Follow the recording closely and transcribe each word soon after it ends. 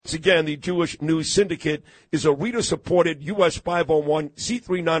Once again, the Jewish News Syndicate is a reader-supported U.S.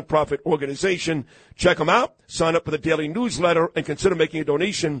 501c3 nonprofit organization. Check them out. Sign up for the daily newsletter and consider making a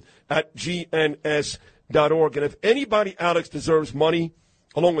donation at gns.org. And if anybody, Alex, deserves money,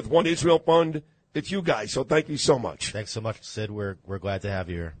 along with One Israel Fund, it's you guys. So thank you so much. Thanks so much, Sid. We're glad to have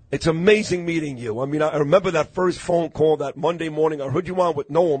you here. It's amazing meeting you. I mean, I remember that first phone call that Monday morning. I heard you on with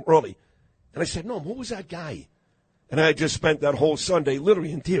Noam early. And I said, Noam, who was that guy? And I had just spent that whole Sunday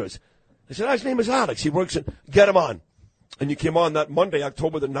literally in tears. I said, his name is Alex. He works at Get Him On. And you came on that Monday,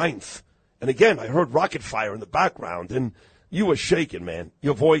 October the 9th. And again, I heard rocket fire in the background. And you were shaking, man.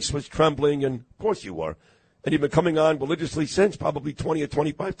 Your voice was trembling. And of course you were. And you've been coming on religiously since, probably 20 or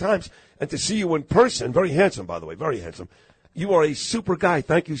 25 times. And to see you in person, very handsome, by the way, very handsome. You are a super guy.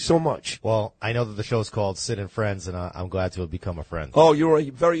 Thank you so much. Well, I know that the show's called Sid and Friends, and I'm glad to have become a friend. Oh, you're a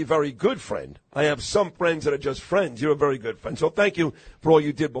very, very good friend. I have some friends that are just friends. You're a very good friend. So thank you for all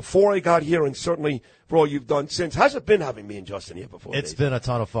you did before I got here, and certainly for all you've done since. How's it been having me and Justin here before? It's been a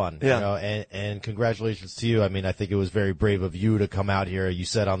ton of fun. Yeah. You know, and congratulations to you. I mean, I think it was very brave of you to come out here. You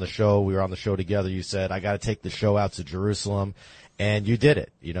said on the show, we were on the show together, you said, I got to take the show out to Jerusalem. And you did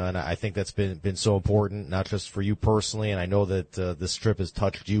it, you know, and I think that's been so important, not just for you personally. And I know that this trip has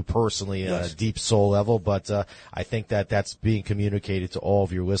touched you personally yes. at a deep soul level, but I think that that's being communicated to all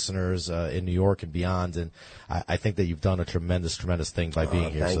of your listeners in New York and beyond. And I think that you've done a tremendous, tremendous thing by being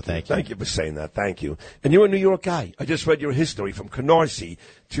here. So thank you. Thank you for saying that. Thank you. And you're a New York guy. I just read your history from Canarsie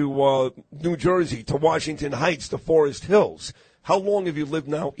to New Jersey to Washington Heights to Forest Hills. How long have you lived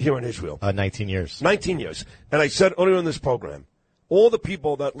now here in Israel? 19 years. 19 years. And I said earlier in this program, all the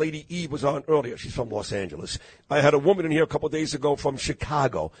people that Lady Eve was on earlier, she's from Los Angeles. I had a woman in here a couple of days ago from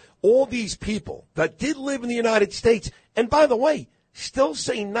Chicago. All these people that did live in the United States, and by the way, still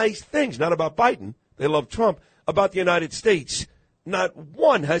say nice things, not about Biden, they love Trump, about the United States. Not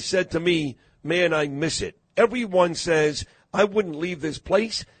one has said to me, man, I miss it. Everyone says, I wouldn't leave this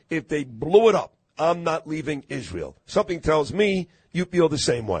place if they blew it up. I'm not leaving Israel. Something tells me you feel the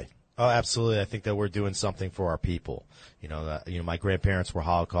same way. Oh, absolutely. I think that we're doing something for our people. You know, my grandparents were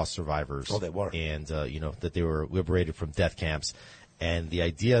Holocaust survivors. Oh, they were. And, that they were liberated from death camps. And the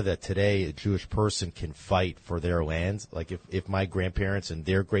idea that today a Jewish person can fight for their land, like if my grandparents and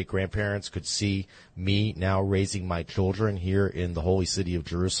their great-grandparents could see me now raising my children here in the holy city of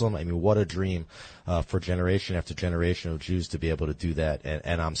Jerusalem, I mean, what a dream for generation after generation of Jews to be able to do that.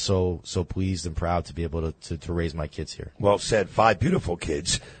 And I'm so pleased and proud to be able to raise my kids here. Well said. 5 beautiful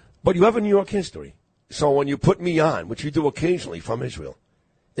kids. But you have a New York history. So when you put me on, which you do occasionally from Israel,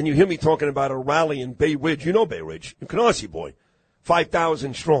 and you hear me talking about a rally in Bay Ridge, you know Bay Ridge, in Canarsie, boy,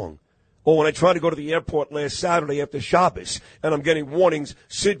 5,000 strong. Or when I tried to go to the airport last Saturday after Shabbos, and I'm getting warnings,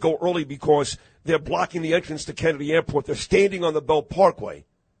 Sid, go early because they're blocking the entrance to Kennedy Airport. They're standing on the Bell Parkway.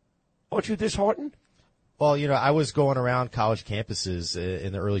 Aren't you disheartened? Well, I was going around college campuses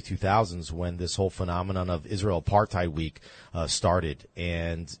in the early 2000s when this whole phenomenon of Israel Apartheid Week started.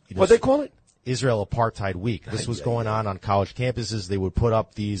 And what they call it? Israel Apartheid Week. This was going on college campuses. They would put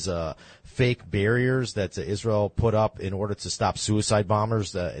up these fake barriers that Israel put up in order to stop suicide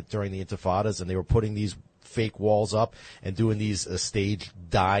bombers during the Intifadas, and they were putting these fake walls up and doing these staged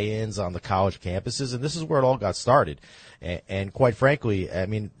die-ins on the college campuses, and this is where it all got started. And quite frankly, I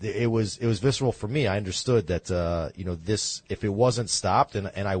mean, it was visceral for me. I understood that this, if it wasn't stopped,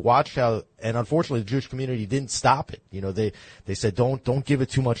 and I watched how, and unfortunately the Jewish community didn't stop it. They said don't give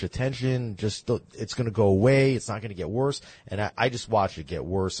it too much attention. It's going to go away. It's not going to get worse. And I just watched it get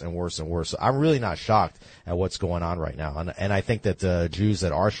worse and worse and worse. So I'm really not shocked at what's going on right now. And I think that Jews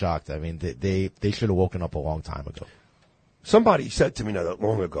that are shocked, I mean, they should have woken up a long time ago. Somebody said to me not that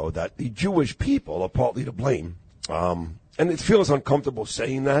long ago that the Jewish people are partly to blame. And it feels uncomfortable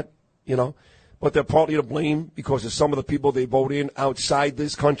saying that, but they're partly to blame because of some of the people they vote in outside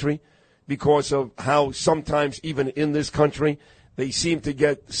this country, because of how sometimes even in this country they seem to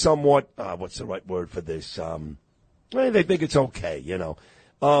get somewhat, what's the right word for this? They think it's okay,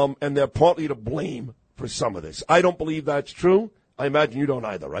 and they're partly to blame for some of this. I don't believe that's true. I imagine you don't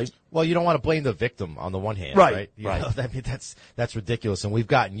either, right? Well, you don't want to blame the victim on the one hand, right? Right. I mean, that's ridiculous, and we've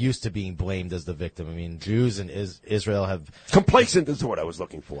gotten used to being blamed as the victim. I mean, Jews and Israel have complacent is what I was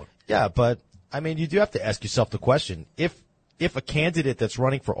looking for. Yeah, but I mean, you do have to ask yourself the question: if a candidate that's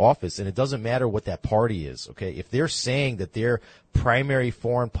running for office, and it doesn't matter what that party is, okay, if they're saying that their primary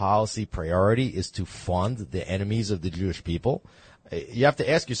foreign policy priority is to fund the enemies of the Jewish people, you have to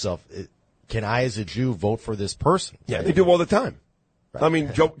ask yourself: can I, as a Jew, vote for this person? Yeah, they do all the time. Right. I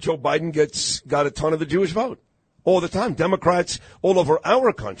mean, Joe Biden got a ton of the Jewish vote all the time. Democrats all over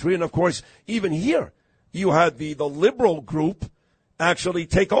our country, and of course, even here, you had the liberal group actually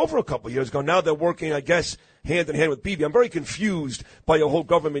take over a couple of years ago. Now they're working, I guess, hand in hand with Bibi. I'm very confused by your whole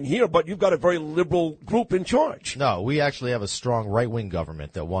government here, but you've got a very liberal group in charge. No, we actually have a strong right-wing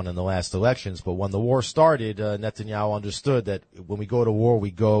government that won in the last elections. But when the war started, Netanyahu understood that when we go to war, we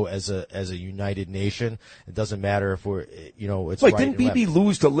go as a united nation. It doesn't matter if we're, it's Wait, right didn't Bibi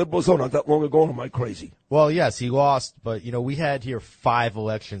lose to liberals? Oh, not that long ago. Or am I crazy? Well, yes, he lost, but we had here 5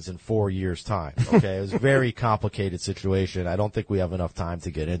 elections in 4 years' time. Okay, it was a very complicated situation. I don't think we have enough time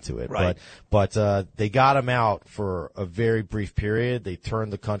to get into it. Right. But they got him out for a very brief period. They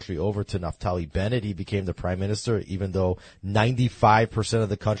turned the country over to Naftali Bennett. He became the prime minister, even though 95% of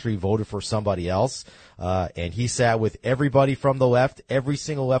the country voted for somebody else. And he sat with everybody from the left, every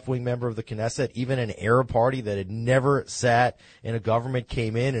single left-wing member of the Knesset, even an Arab party that had never sat in a government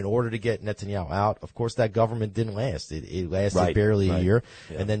came in order to get Netanyahu out. Of course, that government didn't last. It lasted barely a year.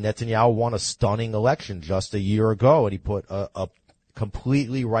 Yeah. And then Netanyahu won a stunning election just a year ago, and he put a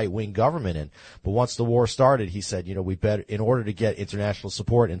completely right-wing government in. But once the war started, he said, we better, in order to get international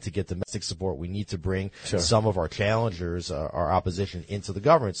support and to get domestic support, we need to bring some of our challengers, our opposition, into the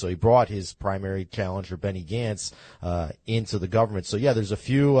government. So he brought his primary challenger, Benny Gantz, into the government. So yeah, there's a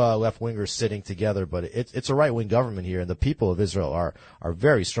few left-wingers sitting together, but it's a right-wing government here, and the people of Israel are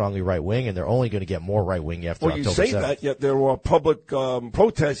very strongly right-wing, and they're only going to get more right-wing after October 7th. Well, you say that, yet there were public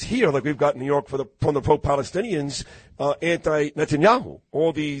protests here, like we've got in New York from the pro-Palestinians, anti-Netanyahu,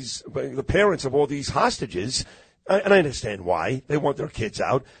 the parents of all these hostages, and I understand why. They want their kids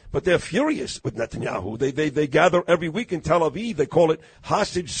out, but they're furious with Netanyahu. They gather every week in Tel Aviv. They call it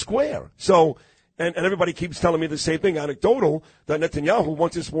Hostage Square. So, and everybody keeps telling me the same thing, anecdotal, that Netanyahu,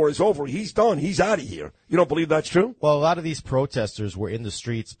 once this war is over, he's done. He's out of here. You don't believe that's true? Well, a lot of these protesters were in the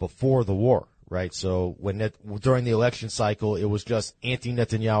streets before the war. Right, so during the election cycle, it was just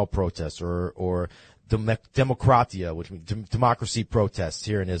anti-Netanyahu protests or Demokratia, which means democracy protests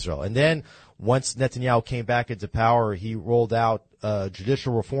here in Israel. And then once Netanyahu came back into power, he rolled out a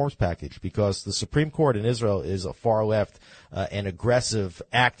judicial reforms package because the Supreme Court in Israel is a far left and aggressive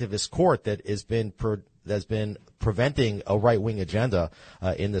activist court that has been preventing a right-wing agenda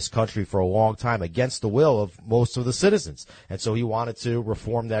in this country for a long time against the will of most of the citizens. And so he wanted to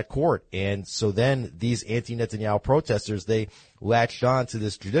reform that court. And so then these anti-Netanyahu protesters, they latched on to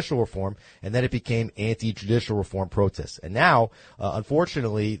this judicial reform, and then it became anti-judicial reform protests. And now,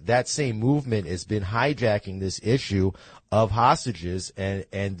 unfortunately, that same movement has been hijacking this issue of hostages,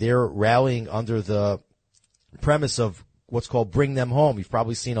 and they're rallying under the premise of what's called bring them home. You've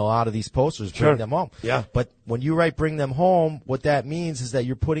probably seen a lot of these posters, bring them home. Yeah. But when you write bring them home, what that means is that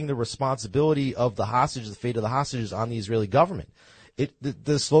you're putting the responsibility of the hostages, the fate of the hostages, on the Israeli government.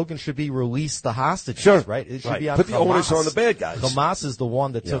 The slogan should be release the hostages, right? It should be on Put the Hamas. onus on the bad guys. Hamas is the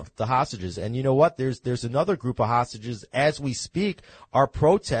one that took the hostages. And you know what? There's another group of hostages, as we speak, are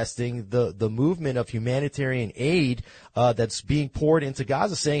protesting the movement of humanitarian aid that's being poured into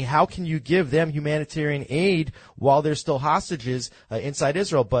Gaza, saying, how can you give them humanitarian aid while there's still hostages inside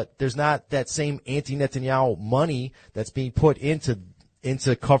Israel? But there's not that same anti-Netanyahu money that's being put into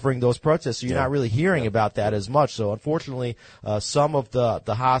covering those protests. So you're not really hearing about that as much. So unfortunately, some of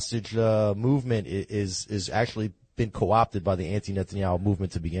the hostage movement is actually been co-opted by the anti-Netanyahu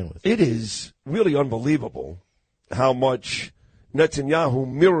movement to begin with. It is really unbelievable how much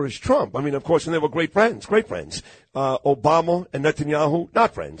Netanyahu mirrors Trump. I mean, of course, and they were great friends. Obama and Netanyahu,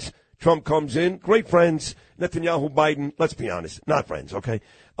 not friends. Trump comes in, great friends. Netanyahu, Biden, let's be honest, not friends, okay?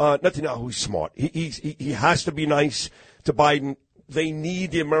 Netanyahu's smart. He has to be nice to Biden. They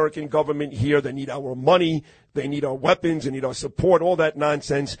need the American government here. They need our money. They need our weapons. They need our support, all that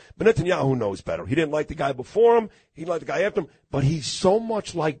nonsense. But Netanyahu knows better. He didn't like the guy before him. He didn't like the guy after him. But he's so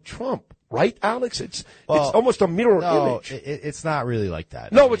much like Trump, right, Alex? It's almost a mirror image. It's not really like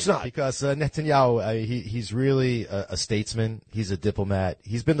that. No, it's not. Because Netanyahu, he's really a statesman. He's a diplomat.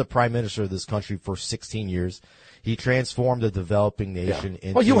 He's been the prime minister of this country for 16 years. He transformed a developing nation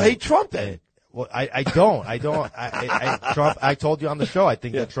into... Well, you hate Trump then. Well, I don't. Trump, I told you on the show, I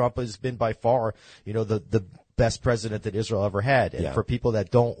think that Trump has been by far, the best president that Israel ever had. And for people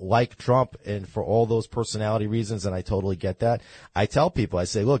that don't like Trump and for all those personality reasons, and I totally get that, I tell people, I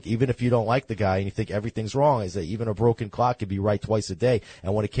say, look, even if you don't like the guy and you think everything's wrong, I say even a broken clock could be right twice a day.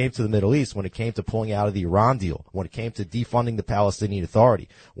 And when it came to the Middle East, when it came to pulling out of the Iran deal, when it came to defunding the Palestinian Authority,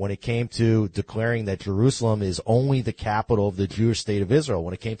 when it came to declaring that Jerusalem is only the capital of the Jewish state of Israel,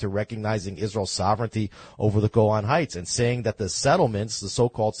 when it came to recognizing Israel's sovereignty over the Golan Heights and saying that the settlements, the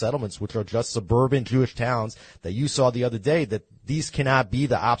so-called settlements, which are just suburban Jewish towns that you saw the other day, that these cannot be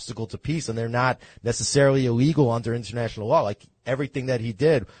the obstacle to peace and they're not necessarily illegal under international law. Like everything that he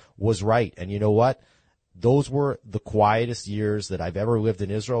did was right. And you know what? those were the quietest years that I've ever lived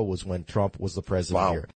in Israel was when Trump was the president Wow. here.